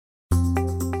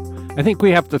I think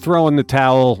we have to throw in the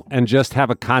towel and just have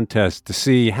a contest to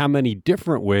see how many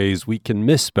different ways we can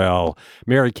misspell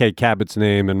Mary Kay Cabot's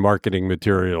name in marketing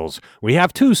materials. We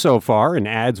have 2 so far in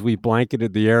ads we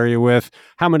blanketed the area with.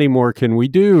 How many more can we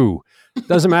do?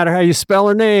 Doesn't matter how you spell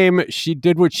her name. She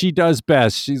did what she does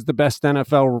best. She's the best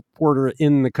NFL reporter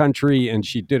in the country, and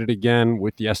she did it again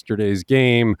with yesterday's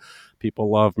game. People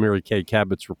love Mary Kay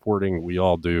Cabot's reporting. We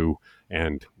all do.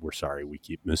 And we're sorry we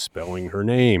keep misspelling her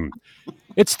name.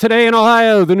 It's Today in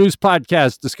Ohio, the news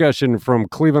podcast discussion from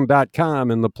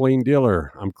Cleveland.com and The Plain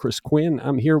Dealer. I'm Chris Quinn.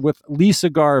 I'm here with Lisa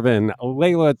Garvin,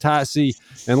 Layla Tassi,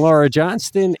 and Laura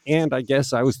Johnston. And I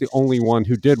guess I was the only one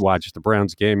who did watch the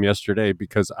Browns game yesterday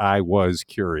because I was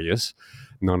curious.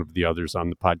 None of the others on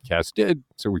the podcast did,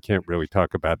 so we can't really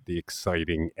talk about the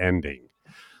exciting ending.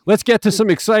 Let's get to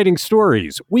some exciting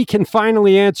stories. We can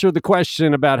finally answer the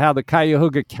question about how the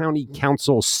Cuyahoga County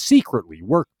Council secretly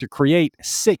worked to create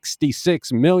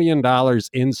 $66 million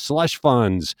in slush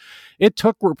funds. It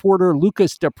took reporter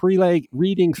Lucas Deprile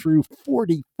reading through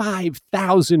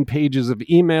 45,000 pages of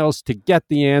emails to get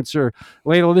the answer.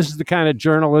 Layla, this is the kind of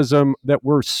journalism that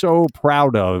we're so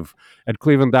proud of at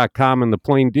Cleveland.com and The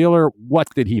Plain Dealer. What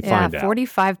did he find out?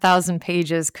 45,000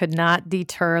 pages could not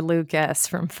deter Lucas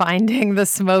from finding the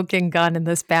smoking gun in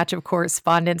this batch of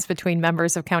correspondence between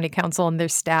members of County Council and their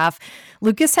staff.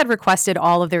 Lucas had requested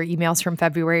all of their emails from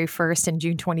February 1st and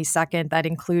June 22nd that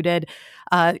included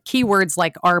keywords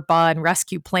like ARPA and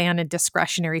rescue plan and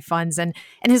discretionary funds. And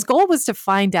his goal was to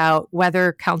find out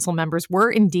whether council members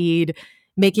were indeed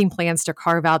making plans to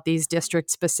carve out these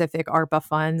district-specific ARPA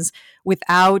funds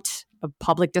without a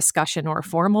public discussion or a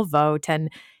formal vote. And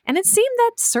it seemed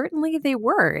that certainly they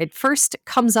were. It first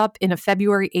comes up in a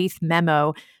February 8th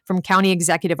memo from County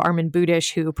Executive Armin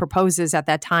Budish, who proposes at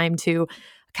that time to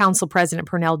Council President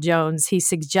Purnell Jones. He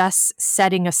suggests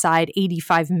setting aside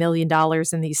 $85 million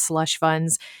in these slush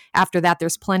funds. After that,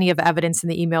 there's plenty of evidence in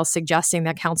the email suggesting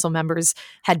that council members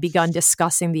had begun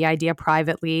discussing the idea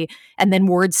privately. And then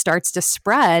word starts to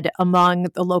spread among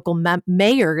the local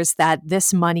mayors that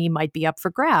this money might be up for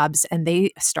grabs. And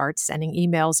they start sending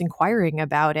emails inquiring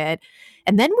about it.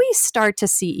 And then we start to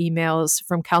see emails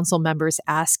from council members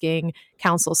asking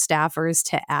council staffers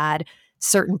to add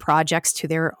certain projects to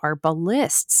their ARPA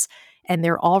lists. And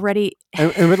they're already...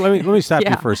 and let me stop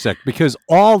you for a sec, because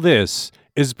all this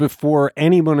is before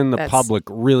anyone in the public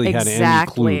really had any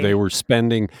clue they were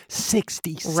spending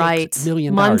 $66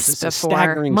 million.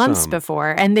 Months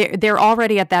before. And they're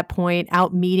already at that point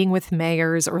out meeting with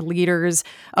mayors or leaders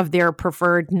of their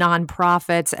preferred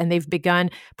nonprofits, and they've begun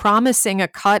promising a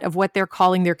cut of what they're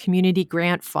calling their community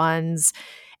grant funds.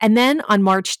 And then on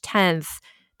March 10th,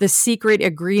 the secret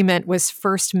agreement was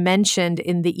first mentioned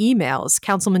in the emails.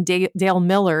 Councilman Dale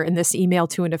Miller, in this email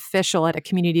to an official at a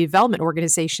community development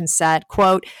organization, said,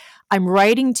 quote, "I'm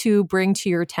writing to bring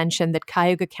to your attention that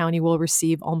Cuyahoga County will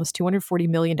receive almost $240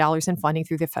 million in funding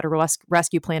through the Federal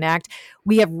Rescue Plan Act.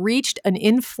 We have reached an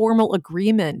informal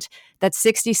agreement that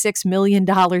 $66 million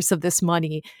of this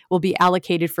money will be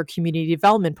allocated for community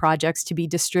development projects to be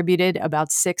distributed about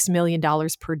 $6 million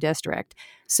per district."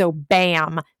 So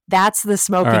bam, that's the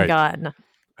smoking gun.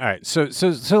 All right. So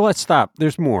let's stop.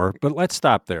 There's more, but let's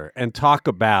stop there and talk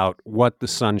about what the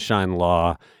Sunshine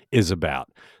Law is about.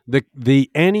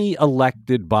 Any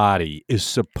elected body is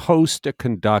supposed to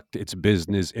conduct its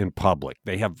business in public.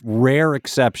 They have rare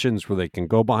exceptions where they can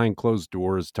go behind closed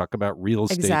doors, talk about real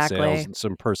estate sales and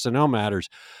some personnel matters.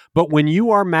 But when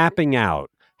you are mapping out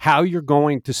how you're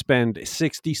going to spend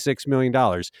 $66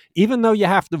 million, even though you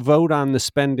have to vote on the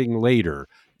spending later,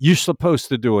 you're supposed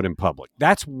to do it in public.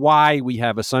 That's why we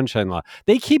have a Sunshine Law.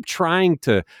 They keep trying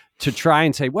to try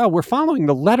and say, well, we're following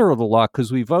the letter of the law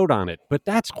because we vote on it. But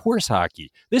that's horse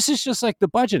hockey. This is just like the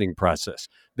budgeting process.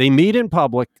 They meet in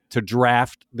public to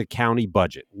draft the county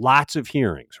budget. Lots of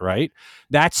hearings, right?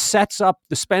 That sets up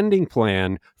the spending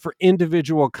plan for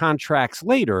individual contracts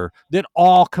later that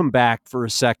all come back for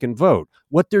a second vote.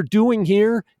 What they're doing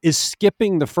here is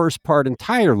skipping the first part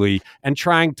entirely and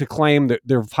trying to claim that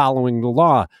they're following the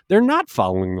law. They're not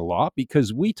following the law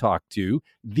because we talked to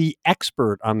the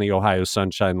expert on the Ohio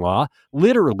Sunshine Law,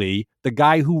 literally the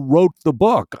guy who wrote the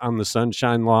book on the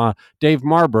Sunshine Law, Dave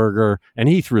Marburger, and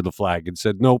he threw the flag and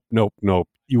said, nope,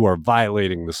 you are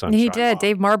violating the Sunshine Law. He did.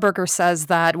 Dave Marburger says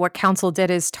that what council did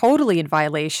is totally in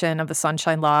violation of the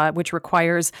Sunshine Law, which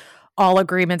requires all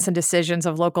agreements and decisions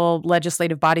of local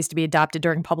legislative bodies to be adopted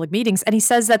during public meetings. And he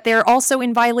says that they're also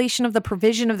in violation of the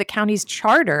provision of the county's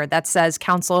charter that says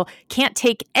council can't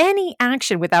take any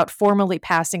action without formally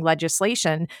passing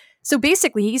legislation. So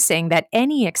basically, he's saying that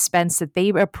any expense that they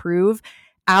approve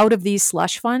out of these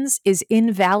slush funds is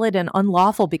invalid and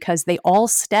unlawful because they all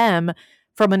stem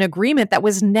from an agreement that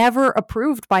was never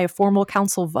approved by a formal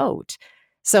council vote.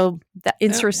 So that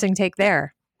interesting take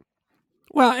there.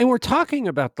 Well, and we're talking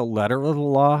about the letter of the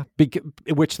law,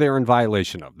 which they're in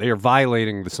violation of. They are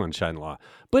violating the Sunshine Law.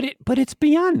 But it's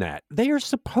beyond that. They are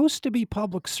supposed to be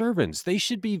public servants. They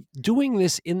should be doing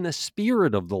this in the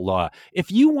spirit of the law. If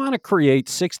you want to create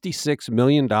 $66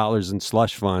 million in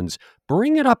slush funds,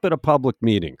 bring it up at a public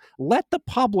meeting. Let the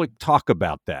public talk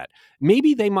about that.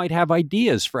 Maybe they might have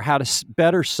ideas for how to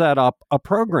better set up a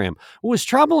program. What's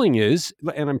troubling is,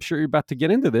 and I'm sure you're about to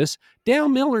get into this, Dale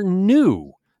Miller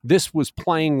knew this was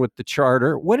playing with the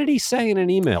charter. What did he say in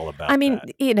an email about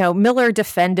that? Miller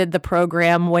defended the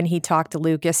program when he talked to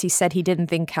Lucas. He said he didn't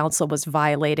think council was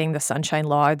violating the Sunshine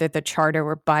Law or that the charter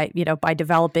were by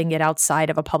developing it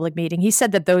outside of a public meeting. He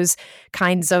said that those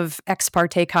kinds of ex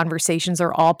parte conversations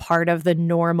are all part of the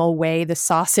normal way the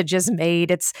sausage is made.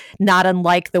 It's not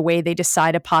unlike the way they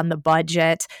decide upon the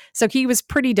budget. So he was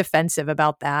pretty defensive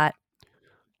about that.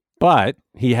 But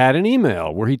he had an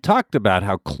email where he talked about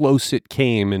how close it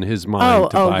came in his mind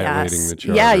to violating the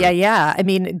charter. Yeah. I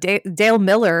mean, Dale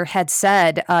Miller had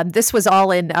said this was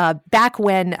all in back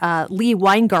when Lee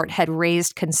Weingart had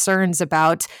raised concerns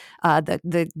about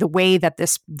the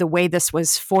way this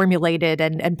was formulated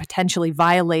and potentially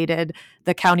violated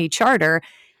the county charter.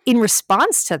 In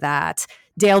response to that,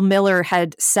 Dale Miller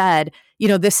had said,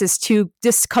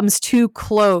 this comes too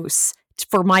close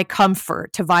for my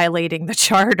comfort to violating the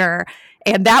charter.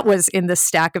 And that was in the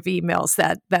stack of emails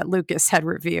that Lucas had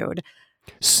reviewed.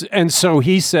 And so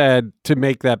he said to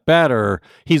make that better,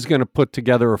 he's going to put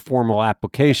together a formal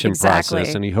application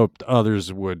process, and he hoped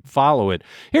others would follow it.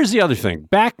 Here's the other thing.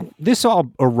 This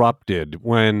all erupted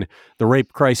when the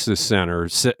Rape Crisis Center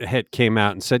came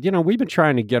out and said, we've been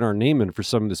trying to get our name in for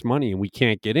some of this money and we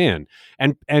can't get in.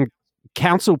 And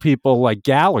council people like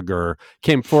Gallagher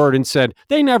came forward and said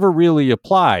they never really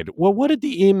applied. Well, what did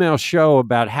the email show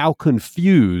about how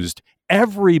confused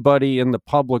everybody in the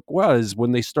public was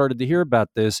when they started to hear about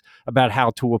this, about how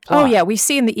to apply? Oh, yeah. We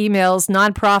see in the emails,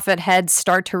 nonprofit heads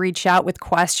start to reach out with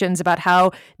questions about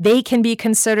how they can be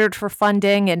considered for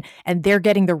funding, and they're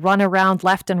getting the runaround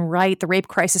left and right. The Rape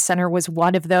Crisis Center was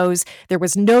one of those. There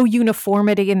was no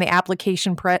uniformity in the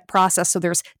application process, so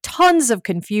there's tons of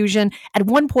confusion. At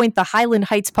one point, the Highland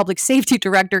Heights Public Safety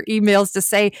Director emails to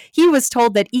say he was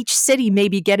told that each city may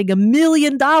be getting $1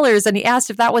 million, and he asked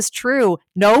if that was true.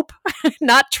 Nope.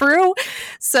 Not true.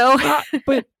 So,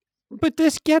 but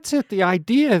this gets at the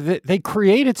idea that they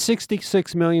created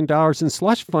 $66 million in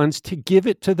slush funds to give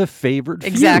it to the favored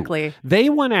few. Exactly.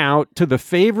 They went out to the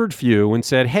favored few and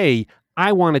said, hey,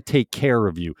 I want to take care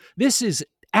of you. This is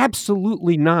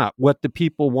absolutely not what the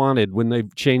people wanted when they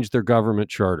changed their government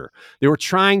charter. They were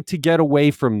trying to get away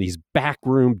from these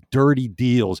backroom dirty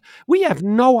deals. We have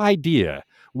no idea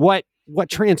what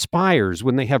transpires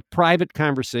when they have private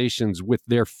conversations with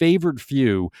their favored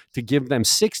few to give them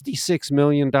 $66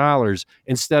 million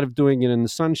instead of doing it in the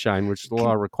sunshine, which the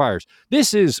law requires.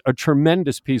 This is a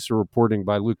tremendous piece of reporting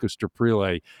by Lucas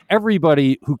Duprile.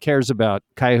 Everybody who cares about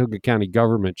Cuyahoga County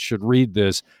government should read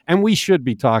this, and we should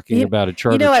be talking about a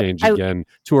charter change again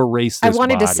to erase this I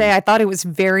wanted body. to say, I thought it was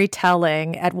very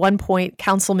telling. At one point,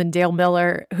 Councilman Dale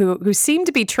Miller, who seemed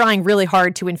to be trying really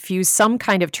hard to infuse some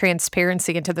kind of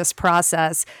transparency into this process,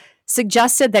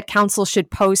 suggested that council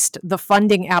should post the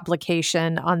funding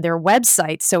application on their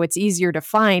website so it's easier to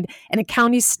find. And a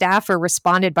county staffer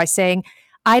responded by saying,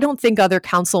 I don't think other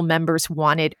council members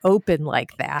want it open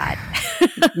like that.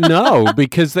 No,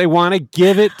 because they want to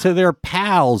give it to their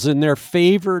pals and their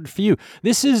favored few.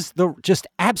 This is just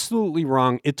absolutely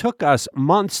wrong. It took us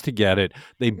months to get it.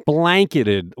 They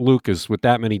blanketed Lucas with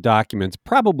that many documents,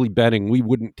 probably betting we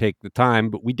wouldn't take the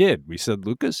time, but we did. We said,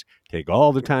 Lucas, take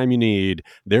all the time you need.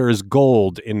 There is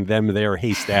gold in them there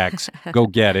haystacks. Go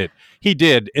get it. He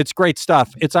did. It's great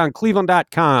stuff. It's on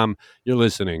cleveland.com. You're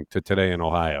listening to Today in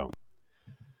Ohio.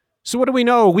 So what do we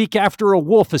know a week after a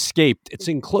wolf escaped its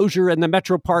enclosure in the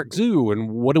Metro Park Zoo? And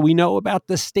what do we know about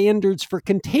the standards for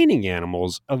containing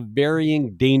animals of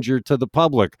varying danger to the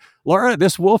public? Laura,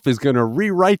 this wolf is going to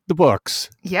rewrite the books.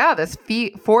 Yeah, this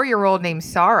 4-year-old named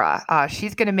Sarah,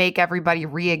 she's going to make everybody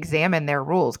re-examine their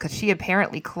rules because she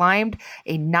apparently climbed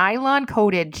a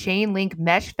nylon-coated chain link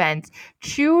mesh fence,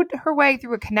 chewed her way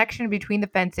through a connection between the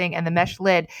fencing and the mesh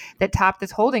lid that topped this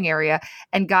holding area,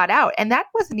 and got out. And that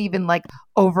wasn't even like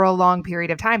over a long period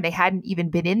of time. They hadn't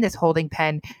even been in this holding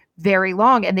pen very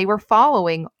long, and they were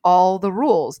following all the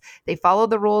rules. They followed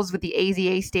the rules with the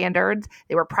AZA standards.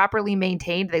 They were properly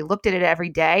maintained. They looked at it every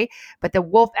day, but the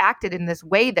wolf acted in this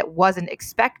way that wasn't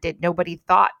expected. Nobody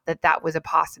thought that that was a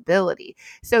possibility.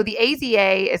 So the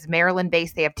AZA is Maryland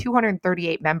based. They have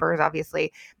 238 members,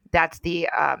 obviously. That's the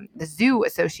Zoo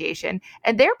Association,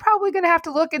 and they're probably going to have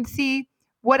to look and see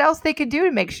what else they can do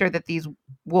to make sure that these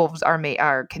wolves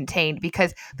are contained,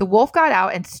 because the wolf got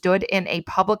out and stood in a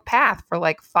public path for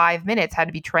like 5 minutes, had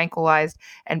to be tranquilized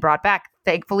and brought back.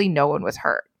 Thankfully, no one was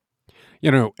hurt.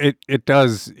 You know, it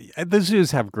does. The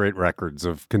zoos have great records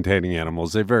of containing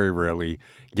animals. They very rarely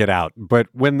get out. But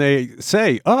when they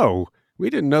say, oh, we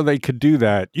didn't know they could do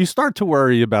that, you start to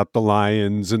worry about the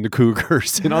lions and the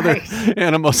cougars and other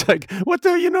animals. Like, what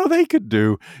do you know they could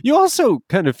do? You also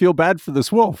kind of feel bad for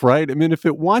this wolf, right? I mean, if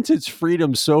it wants its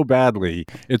freedom so badly,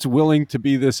 it's willing to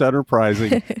be this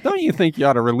enterprising. Don't you think you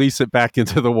ought to release it back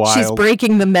into the wild? She's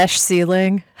breaking the mesh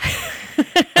ceiling.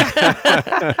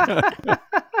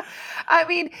 I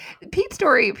mean, Pete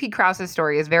Krause's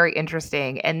story is very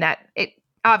interesting, and that it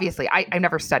obviously I've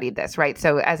never studied this, right?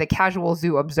 So as a casual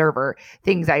zoo observer,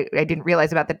 things I didn't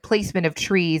realize about the placement of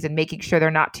trees and making sure they're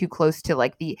not too close to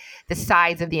like the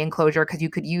sides of the enclosure, because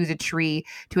you could use a tree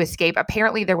to escape.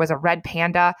 Apparently there was a red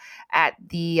panda at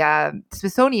the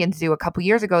Smithsonian Zoo a couple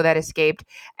years ago that escaped,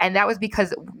 and that was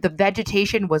because the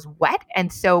vegetation was wet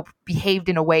and so behaved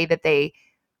in a way that they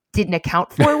didn't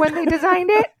account for when they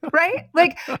designed it, right?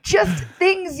 Like just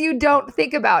things you don't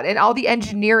think about, and all the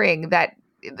engineering that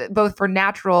both for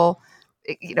natural,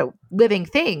 living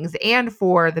things and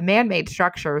for the man-made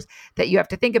structures that you have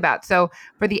to think about. So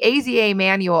for the AZA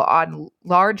manual on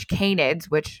large canids,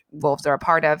 which wolves are a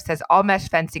part of, says all mesh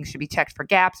fencing should be checked for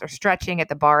gaps or stretching at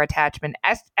the bar attachment.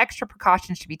 Extra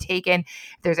precautions should be taken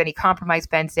if there's any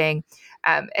compromised fencing.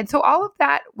 And so all of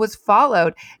that was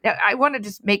followed. Now, I want to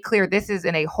just make clear, this is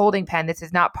in a holding pen. This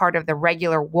is not part of the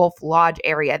regular wolf lodge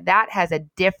area. That has a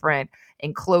different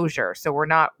enclosure. So we're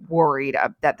not worried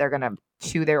that they're going to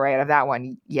chew their way out of that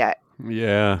one yet.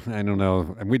 Yeah, I don't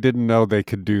know. And we didn't know they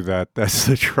could do that. That's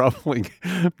the troubling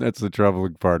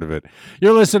part of it.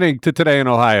 You're listening to Today in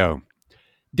Ohio.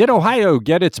 Did Ohio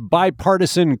get its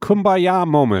bipartisan kumbaya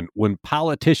moment when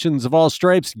politicians of all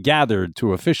stripes gathered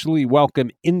to officially welcome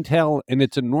Intel and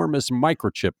its enormous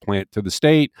microchip plant to the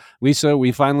state? Lisa,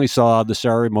 we finally saw the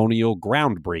ceremonial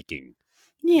groundbreaking.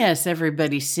 Yes,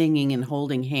 everybody singing and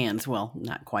holding hands. Well,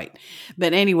 not quite.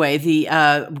 But anyway, the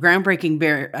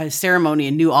groundbreaking ceremony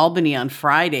in New Albany on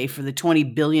Friday for the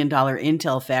 $20 billion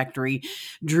Intel factory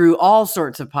drew all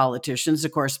sorts of politicians.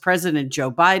 Of course, President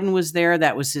Joe Biden was there.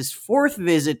 That was his fourth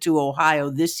visit to Ohio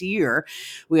this year.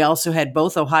 We also had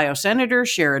both Ohio Senators,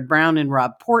 Sherrod Brown and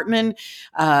Rob Portman,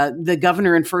 the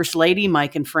governor and first lady,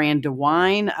 Mike and Fran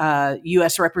DeWine,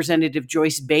 U.S. Representative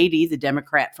Joyce Beatty, the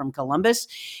Democrat from Columbus,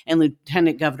 and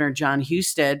Lieutenant Governor John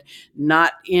Husted.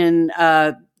 Not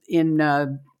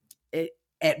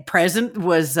at present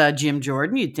was Jim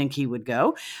Jordan. You'd think he would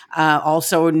go.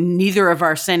 Also, neither of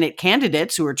our Senate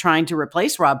candidates who are trying to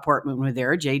replace Rob Portman were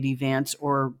there, J.D. Vance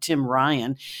or Tim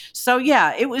Ryan. So,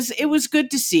 yeah, it was good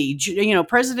to see.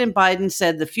 President Biden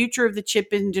said the future of the chip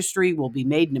industry will be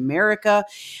made in America.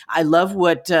 I love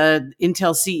what Intel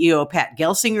CEO Pat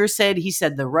Gelsinger said. He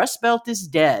said, the Rust Belt is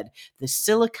dead. The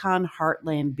Silicon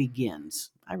Heartland begins.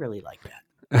 I really like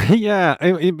that. Yeah,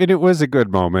 it was a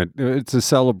good moment. It's a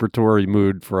celebratory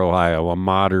mood for Ohio, a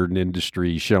modern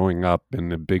industry showing up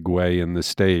in a big way in the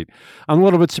state. I'm a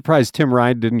little bit surprised Tim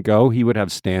Ryan didn't go. He would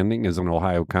have standing as an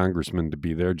Ohio congressman to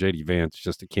be there. J.D. Vance,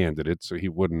 just a candidate, so he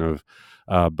wouldn't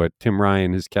have. But Tim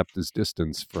Ryan has kept his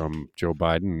distance from Joe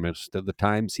Biden most of the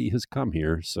times he has come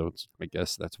here, so I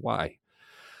guess that's why.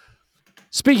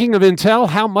 Speaking of Intel,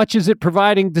 how much is it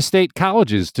providing to state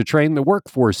colleges to train the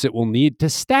workforce it will need to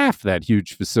staff that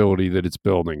huge facility that it's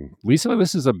building? Lisa,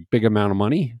 this is a big amount of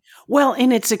money. Well,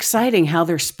 and it's exciting how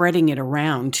they're spreading it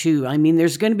around, too. I mean,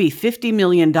 there's going to be $50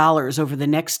 million over the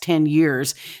next 10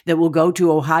 years that will go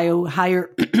to Ohio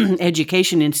higher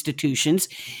education institutions.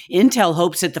 Intel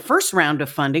hopes that the first round of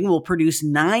funding will produce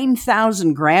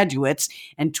 9,000 graduates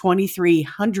and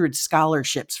 2,300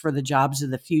 scholarships for the jobs of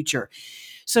the future.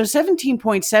 So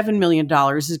 $17.7 million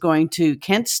is going to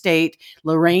Kent State,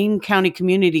 Lorain County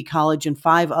Community College, and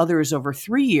 5 others over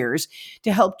 3 years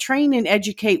to help train and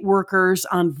educate workers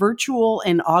on virtual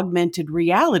and augmented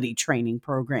reality training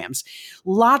programs.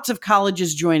 Lots of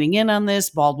colleges joining in on this: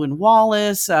 Baldwin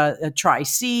Wallace,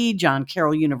 Tri-C, John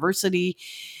Carroll University.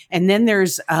 And then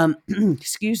there's,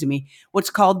 excuse me, what's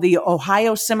called the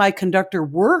Ohio Semiconductor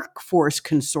Workforce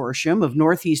Consortium of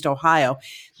Northeast Ohio.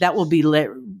 That will be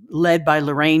led by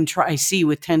Lorraine Tricey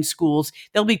with 10 schools.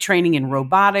 They'll be training in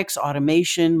robotics,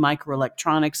 automation,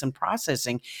 microelectronics, and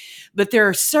processing. But there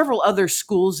are several other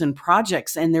schools and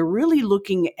projects, and they're really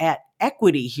looking at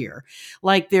equity here.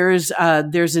 Like there's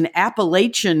an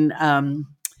Appalachian,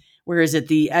 where is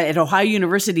it? At Ohio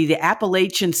University, the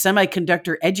Appalachian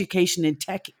Semiconductor Education and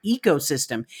Tech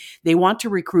Ecosystem. They want to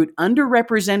recruit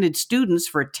underrepresented students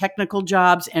for technical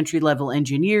jobs, entry-level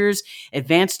engineers,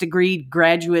 advanced degree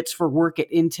graduates for work at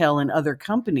Intel and other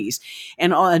companies.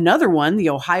 And another one, the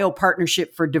Ohio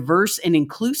Partnership for Diverse and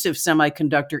Inclusive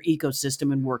Semiconductor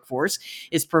Ecosystem and Workforce,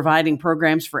 is providing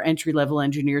programs for entry-level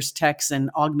engineers, techs, and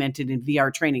augmented and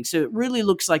VR training. So it really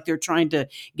looks like they're trying to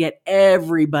get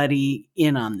everybody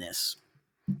in on this.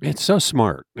 It's so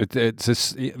smart. It's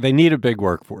just, they need a big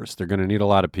workforce. They're going to need a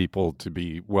lot of people to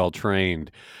be well trained.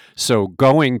 So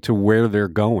going to where they're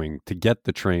going to get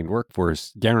the trained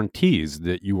workforce guarantees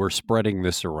that you are spreading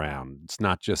this around. It's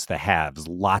not just the haves.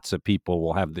 Lots of people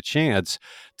will have the chance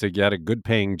to get a good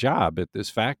paying job at this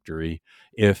factory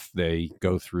if they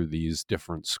go through these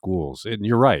different schools. And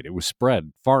you're right, it was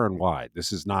spread far and wide.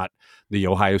 This is not the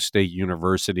Ohio State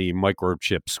University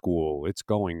microchip school. It's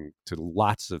going to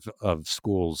lots of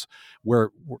schools that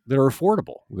are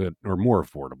affordable, that are more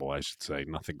affordable, I should say.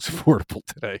 Nothing's affordable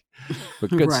today, but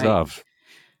good Right. stuff.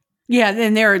 Yeah,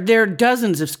 and there are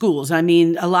dozens of schools. I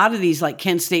mean, a lot of these, like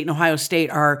Kent State and Ohio State,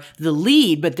 are the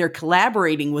lead, but they're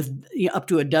collaborating with up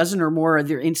to a dozen or more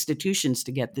other institutions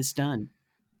to get this done.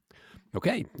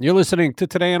 Okay, you're listening to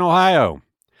Today in Ohio.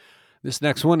 This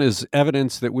next one is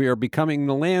evidence that we are becoming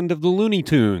the land of the Looney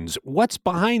Tunes. What's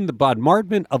behind the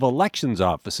bombardment of elections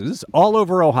offices all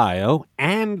over Ohio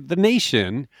and the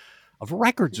nation of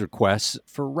records requests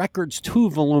for records too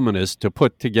voluminous to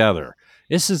put together?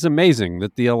 This is amazing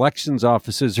that the elections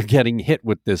offices are getting hit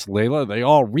with this, Layla. They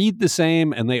all read the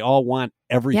same and they all want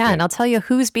everything. Yeah, and I'll tell you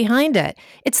who's behind it.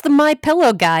 It's the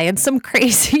MyPillow guy and some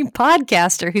crazy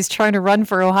podcaster who's trying to run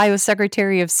for Ohio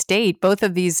Secretary of State. Both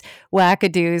of these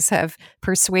wackadoos have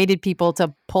persuaded people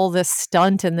to pull this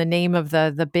stunt in the name of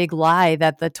the big lie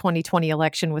that the 2020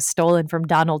 election was stolen from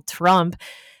Donald Trump.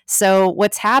 So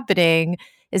what's happening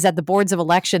is that the boards of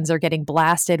elections are getting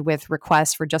blasted with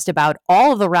requests for just about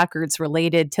all of the records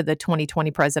related to the 2020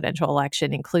 presidential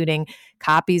election, including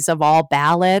copies of all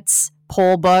ballots,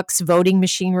 poll books, voting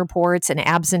machine reports, and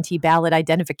absentee ballot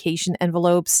identification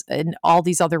envelopes, and all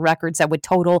these other records that would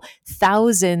total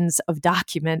thousands of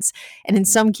documents. And in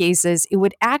some cases, it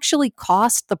would actually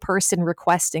cost the person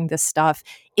requesting this stuff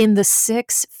in the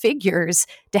six figures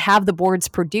to have the boards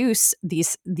produce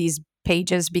these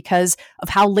pages because of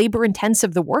how labor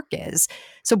intensive the work is.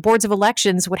 So boards of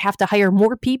elections would have to hire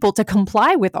more people to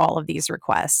comply with all of these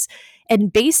requests.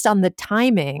 And based on the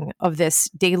timing of this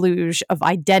deluge of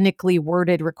identically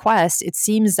worded requests, it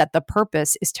seems that the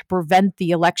purpose is to prevent the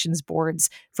elections boards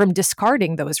from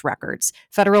discarding those records.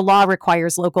 Federal law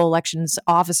requires local elections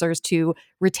officers to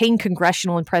retain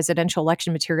congressional and presidential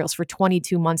election materials for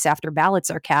 22 months after ballots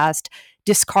are cast.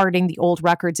 Discarding the old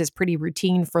records is pretty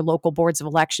routine for local boards of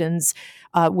elections,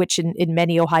 which in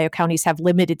many Ohio counties have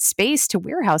limited space to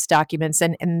warehouse documents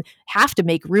and have to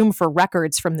make room for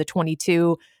records from the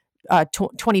 2022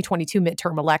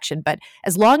 midterm election. But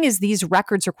as long as these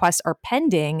records requests are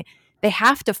pending, they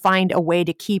have to find a way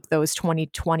to keep those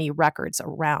 2020 records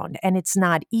around. And it's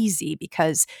not easy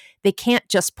because they can't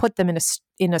just put them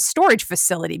in a storage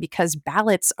facility because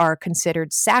ballots are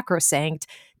considered sacrosanct.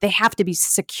 They have to be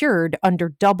secured under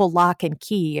double lock and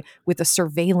key with a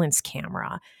surveillance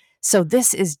camera. So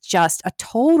this is just a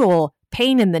total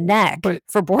pain in the neck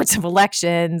for boards of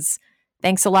elections.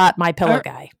 Thanks a lot, MyPillow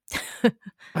guy.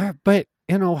 But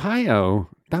in Ohio,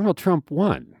 Donald Trump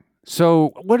won.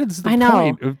 So what is the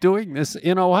point of doing this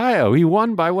in Ohio? He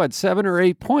won by 7 or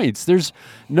 8 points. There's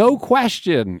no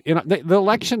question. The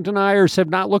election deniers have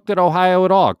not looked at Ohio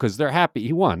at all because they're happy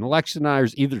he won. Election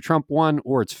deniers, either Trump won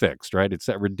or it's fixed, right? It's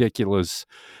that ridiculous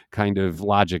kind of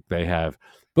logic they have.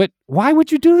 But why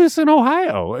would you do this in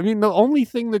Ohio? I mean, the only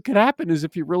thing that could happen is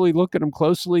if you really look at them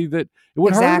closely that it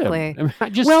would hurt him. I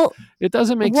mean, it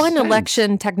doesn't make sense. One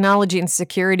election technology and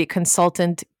security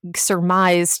consultant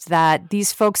surmised that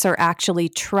these folks are actually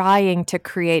trying to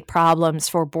create problems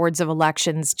for boards of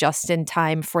elections just in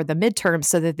time for the midterms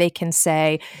so that they can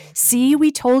say, see,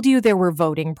 we told you there were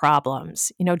voting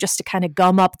problems, just to kind of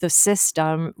gum up the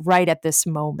system right at this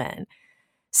moment.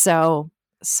 So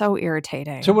So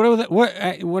irritating. So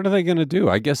what are they going to do?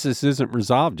 I guess this isn't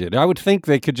resolved yet. I would think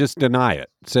they could just deny it.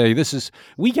 Say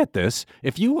we get this.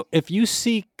 If you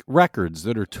seek records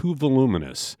that are too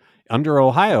voluminous under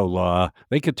Ohio law,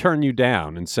 they could turn you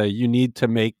down and say you need to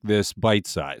make this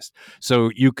bite-sized.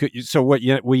 So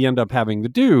we end up having to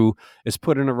do is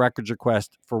put in a records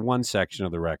request for one section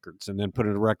of the records and then put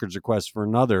in a records request for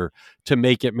another to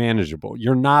make it manageable.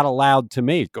 You're not allowed to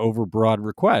make overbroad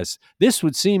requests. This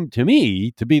would seem to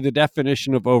me to be the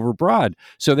definition of overbroad.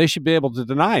 So they should be able to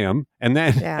deny them, and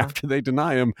then after they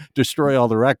deny them, destroy all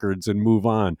the records and move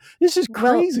on. This is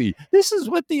crazy. This is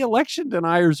what the election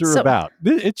deniers are about.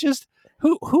 It's just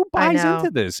who buys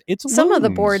into this? It's some loons. of the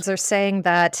boards are saying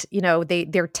that,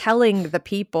 they're telling the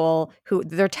people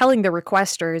they're telling the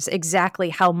requesters exactly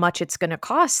how much it's going to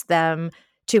cost them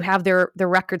to have their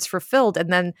records fulfilled,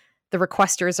 and then the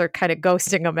requesters are kind of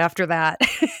ghosting them after that.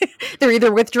 They're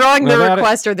either withdrawing their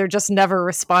request or they're just never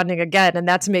responding again, and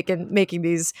that's making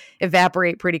these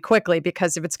evaporate pretty quickly,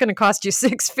 because if it's going to cost you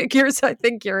 6 figures, I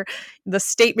think the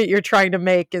statement you're trying to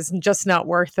make is just not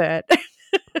worth it.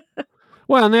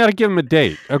 Well, and they ought to give them a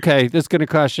date. Okay, this is going to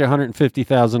cost you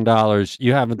 $150,000.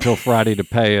 You have until Friday to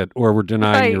pay it, or we're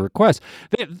denying your request.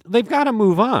 They've got to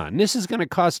move on. This is going to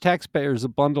cost taxpayers a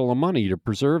bundle of money to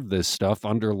preserve this stuff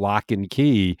under lock and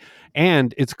key,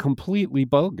 and it's completely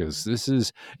bogus. This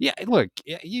is, look,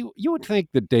 you would think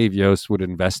that Dave Yost would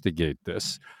investigate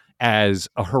this as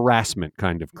a harassment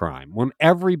kind of crime. When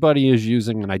everybody is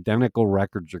using an identical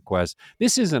records request,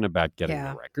 this isn't about getting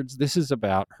the records. This is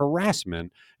about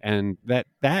harassment, and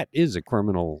that is a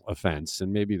criminal offense,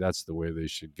 and maybe that's the way they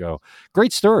should go.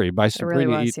 Great story by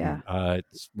Sabrina Eaton.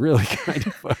 It's really kind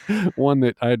of one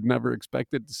that I'd never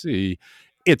expected to see.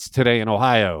 It's Today in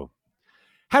Ohio.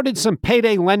 How did some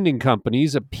payday lending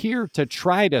companies appear to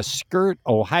try to skirt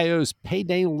Ohio's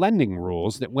payday lending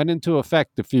rules that went into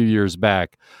effect a few years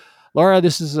back? Laura,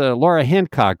 this is a Laura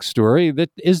Hancock story that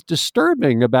is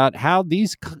disturbing about how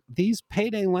these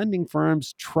payday lending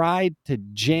firms tried to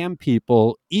jam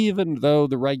people, even though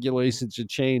the regulations had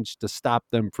changed to stop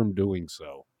them from doing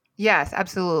so. Yes,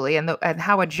 absolutely. And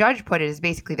how a judge put it is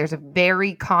basically there's a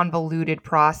very convoluted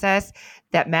process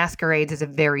that masquerades as a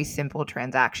very simple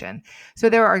transaction. So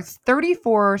there are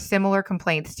 34 similar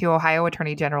complaints to Ohio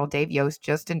Attorney General Dave Yost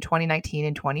just in 2019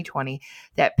 and 2020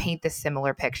 that paint this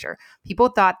similar picture. People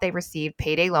thought they received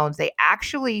payday loans. They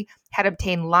actually had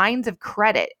obtained lines of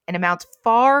credit in amounts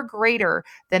far greater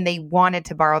than they wanted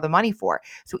to borrow the money for.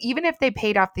 So even if they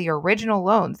paid off the original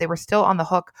loans, they were still on the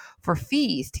hook for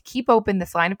fees to keep open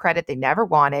this line of credit they never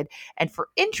wanted and for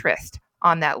interest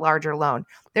on that larger loan.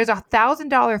 There's a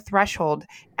 $1,000 threshold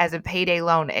as a payday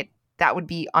loan. That would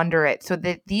be under it. So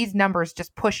that these numbers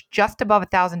just push just above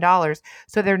 $1,000.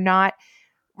 So they're not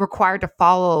required to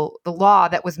follow the law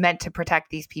that was meant to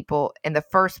protect these people in the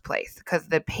first place, because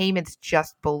the payments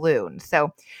just balloon.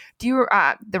 So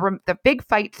the big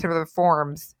fight to the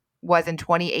reforms was in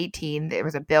 2018. There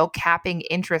was a bill capping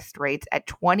interest rates at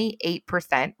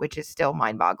 28%, which is still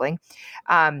mind-boggling.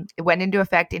 It went into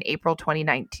effect in April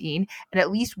 2019, and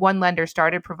at least one lender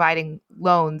started providing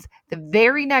loans the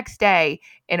very next day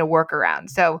in a workaround.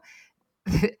 So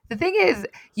the thing is,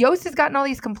 Yost has gotten all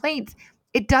these complaints.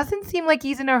 It doesn't seem like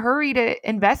he's in a hurry to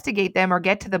investigate them or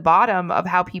get to the bottom of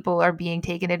how people are being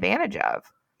taken advantage of.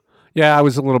 Yeah, I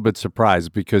was a little bit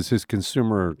surprised because his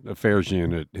consumer affairs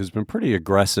unit has been pretty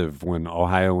aggressive when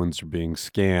Ohioans are being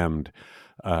scammed,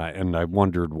 and I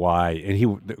wondered why.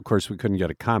 And of course, we couldn't get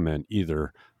a comment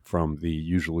either from the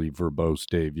usually verbose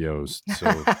Dave Yost.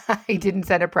 So he didn't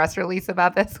send a press release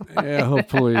about this one. Yeah,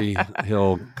 hopefully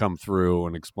he'll come through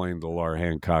and explain to Laura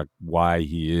Hancock why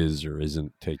he is or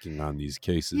isn't taking on these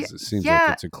cases. It seems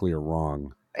like it's a clear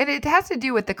wrong. And it has to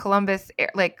do with the Columbus,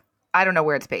 I don't know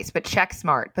where it's based, but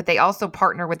CheckSmart. But they also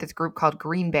partner with this group called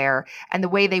Green Bear. And the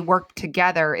way they work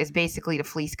together is basically to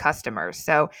fleece customers.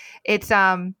 So it's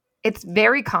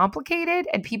very complicated,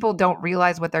 and people don't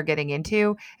realize what they're getting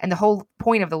into. And the whole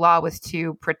point of the law was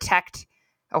to protect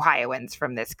Ohioans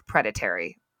from this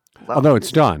predatory loan. Although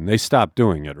it's done. They stopped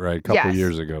doing it, right? A couple of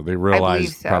years ago. They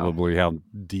realized probably how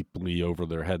deeply over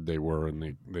their head they were, and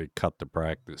they cut the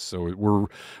practice. So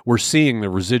we're seeing the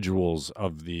residuals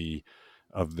of the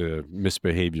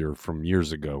misbehavior from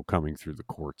years ago coming through the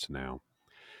courts now.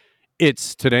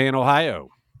 It's Today in Ohio.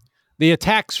 The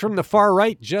attacks from the far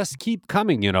right just keep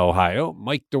coming in Ohio.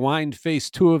 Mike DeWine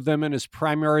faced 2 of them in his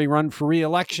primary run for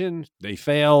re-election. They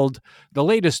failed. The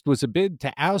latest was a bid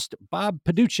to oust Bob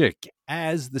Paduchik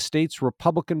as the state's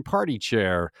Republican Party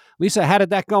chair. Lisa, how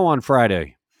did that go on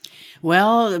Friday?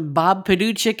 Well, Bob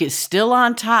Paduchik is still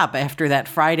on top after that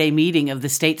Friday meeting of the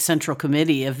State Central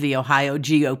Committee of the Ohio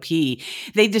GOP.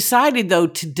 They decided, though,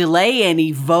 to delay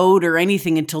any vote or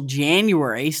anything until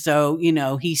January. So,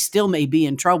 he still may be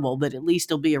in trouble, but at least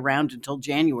he'll be around until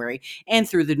January and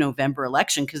through the November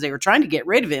election, because they were trying to get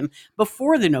rid of him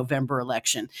before the November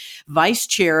election. Vice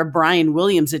Chair Brian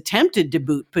Williams attempted to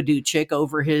boot Paduchik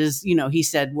over his, he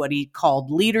said what he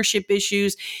called leadership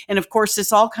issues. And of course,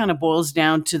 this all kind of boils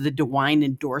down to the DeWine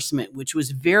endorsement, which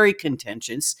was very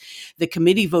contentious. The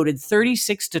committee voted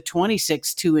 36 to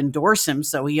 26 to endorse him,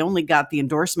 so he only got the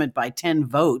endorsement by 10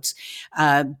 votes.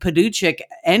 Paduchik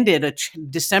ended a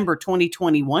December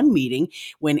 2021 meeting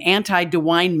when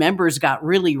anti-DeWine members got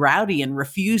really rowdy and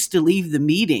refused to leave the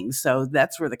meeting. So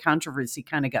that's where the controversy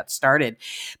kind of got started.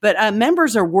 But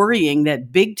members are worrying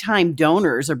that big-time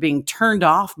donors are being turned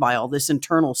off by all this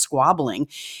internal squabbling.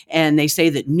 And they say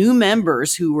that new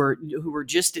members who were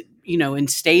just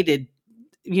instated,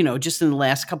 just in the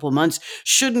last couple of months,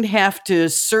 shouldn't have to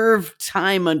serve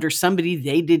time under somebody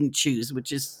they didn't choose,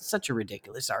 which is such a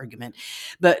ridiculous argument.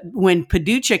 But when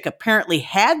Paduchik apparently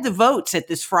had the votes at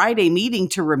this Friday meeting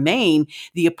to remain,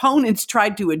 the opponents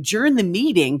tried to adjourn the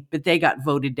meeting, but they got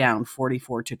voted down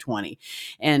 44 to 20.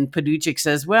 And Paduchik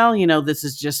says, well, this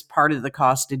is just part of the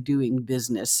cost of doing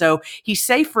business. So he's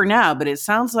safe for now, but it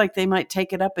sounds like they might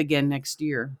take it up again next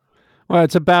year. Well,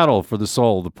 it's a battle for the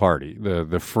soul of the party.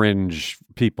 The fringe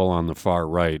people on the far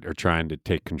right are trying to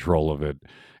take control of it,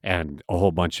 and a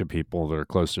whole bunch of people that are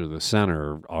closer to the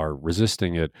center are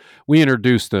resisting it. We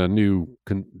introduced a new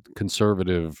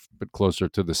conservative but closer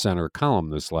to the center column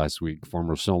this last week,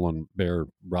 former Solon Bear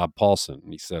Rob Paulson.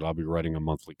 He said, I'll be writing a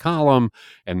monthly column,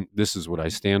 and this is what I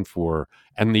stand for.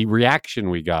 And the reaction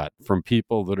we got from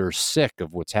people that are sick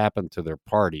of what's happened to their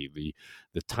party,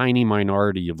 the tiny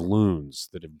minority of loons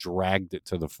that have dragged it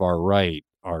to the far right,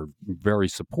 are very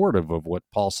supportive of what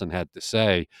Paulson had to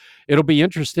say. It'll be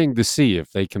interesting to see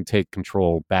if they can take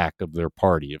control back of their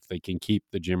party, if they can keep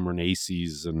the Jim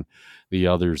Renaces and the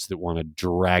others that want to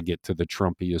drag it to the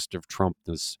Trumpiest of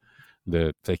Trumpness,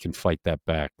 that they can fight that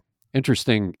back.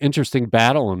 Interesting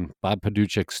battle, and Bob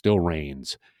Paduchik still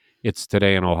reigns. It's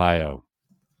Today in Ohio.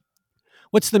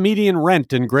 What's the median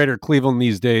rent in Greater Cleveland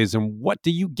these days, and what do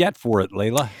you get for it,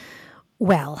 Layla?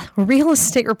 Well, real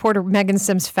estate reporter Megan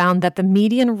Sims found that the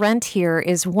median rent here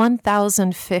is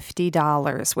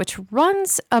 $1,050, which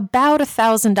runs about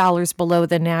 $1,000 below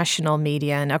the national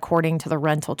median, according to the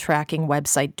rental tracking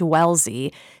website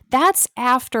Dwellsy. That's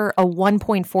after a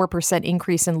 1.4%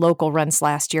 increase in local rents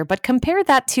last year, but compare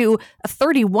that to a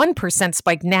 31%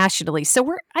 spike nationally.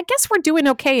 So I guess we're doing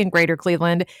okay in Greater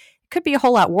Cleveland. Could be a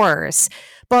whole lot worse.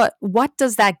 But what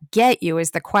does that get you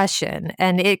is the question.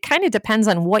 And it kind of depends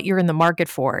on what you're in the market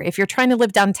for. If you're trying to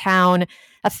live downtown,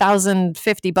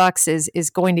 $1,050 is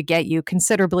going to get you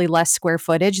considerably less square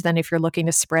footage than if you're looking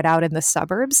to spread out in the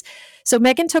suburbs. So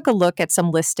Megan took a look at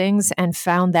some listings and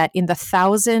found that in the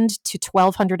 $1,000 to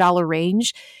 $1,200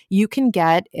 range, you can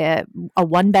get a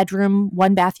one-bedroom,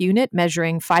 one-bath unit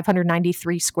measuring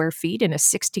 593 square feet in a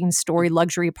 16-story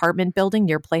luxury apartment building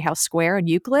near Playhouse Square in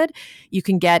Euclid. You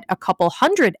can get a couple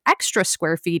hundred extra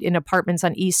square feet in apartments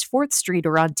on East 4th Street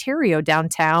or Ontario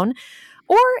downtown.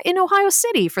 Or in Ohio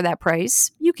City, for that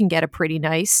price, you can get a pretty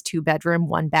nice two-bedroom,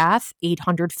 one-bath,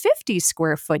 850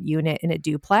 square foot unit in a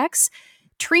duplex.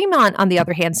 Tremont, on the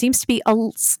other hand, seems to be a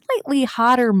slightly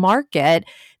hotter market.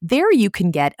 There you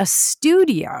can get a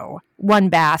studio,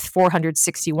 one-bath,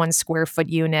 461 square foot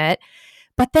unit.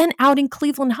 But then out in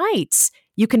Cleveland Heights,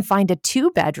 you can find a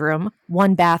two-bedroom,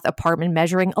 one-bath apartment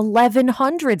measuring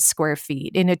 1,100 square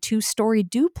feet in a two-story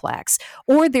duplex.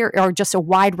 Or there are just a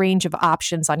wide range of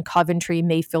options on Coventry,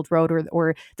 Mayfield Road,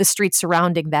 or the streets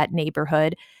surrounding that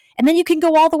neighborhood. And then you can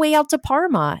go all the way out to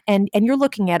Parma, and you're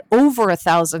looking at over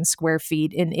 1,000 square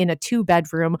feet in a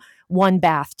two-bedroom,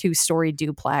 one-bath, two-story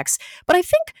duplex. But I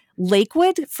think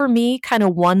Lakewood, for me, kind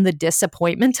of won the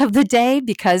disappointment of the day,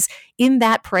 because in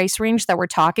that price range that we're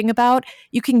talking about,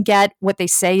 you can get what they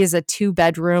say is a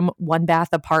two-bedroom, one-bath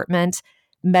apartment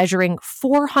measuring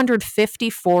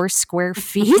 454 square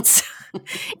feet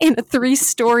in a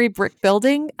three-story brick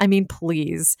building. I mean,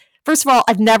 please. First of all,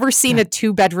 I've never seen a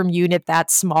two-bedroom unit that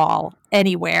small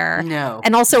anywhere. No.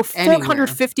 And also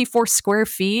 454 square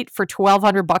feet for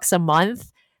 $1,200 a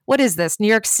month. What is this, New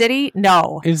York City?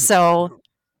 No.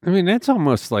 I mean, that's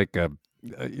almost like a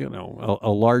a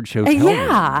large hotel room.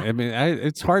 Yeah. I mean,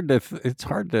 it's hard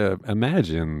to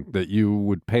imagine that you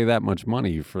would pay that much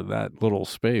money for that little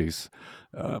space.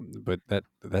 But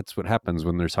that's what happens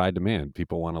when there's high demand.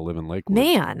 People want to live in Lakewood.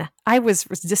 Man, I was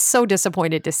just so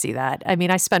disappointed to see that. I mean,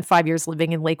 I spent 5 years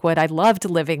living in Lakewood. I loved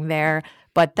living there,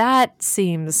 but that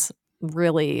seems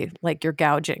really like you're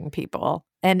gouging people.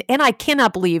 And I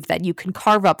cannot believe that you can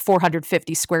carve up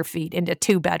 450 square feet into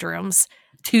 2 bedrooms.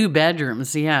 2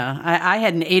 bedrooms, yeah. I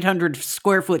had an 800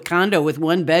 square foot condo with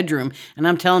 1 bedroom, and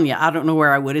I'm telling you, I don't know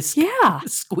where I would have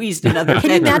squeezed another Can you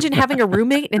bedroom. imagine having a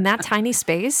roommate in that tiny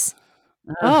space?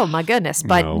 Oh my goodness.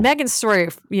 But No. Megan's story,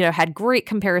 had great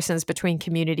comparisons between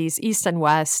communities, East and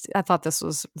West. I thought this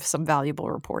was some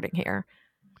valuable reporting here.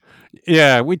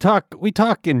 Yeah, we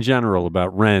talk in general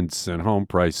about rents and home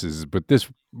prices, but this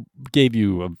gave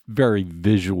you a very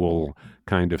visual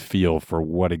kind of feel for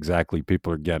what exactly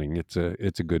people are getting. It's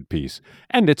a good piece.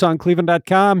 And it's on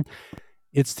cleveland.com.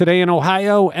 It's Today in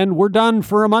Ohio, and we're done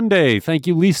for a Monday. Thank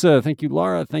you, Lisa. Thank you,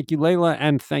 Laura. Thank you, Layla.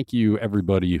 And thank you,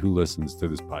 everybody who listens to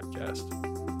this podcast.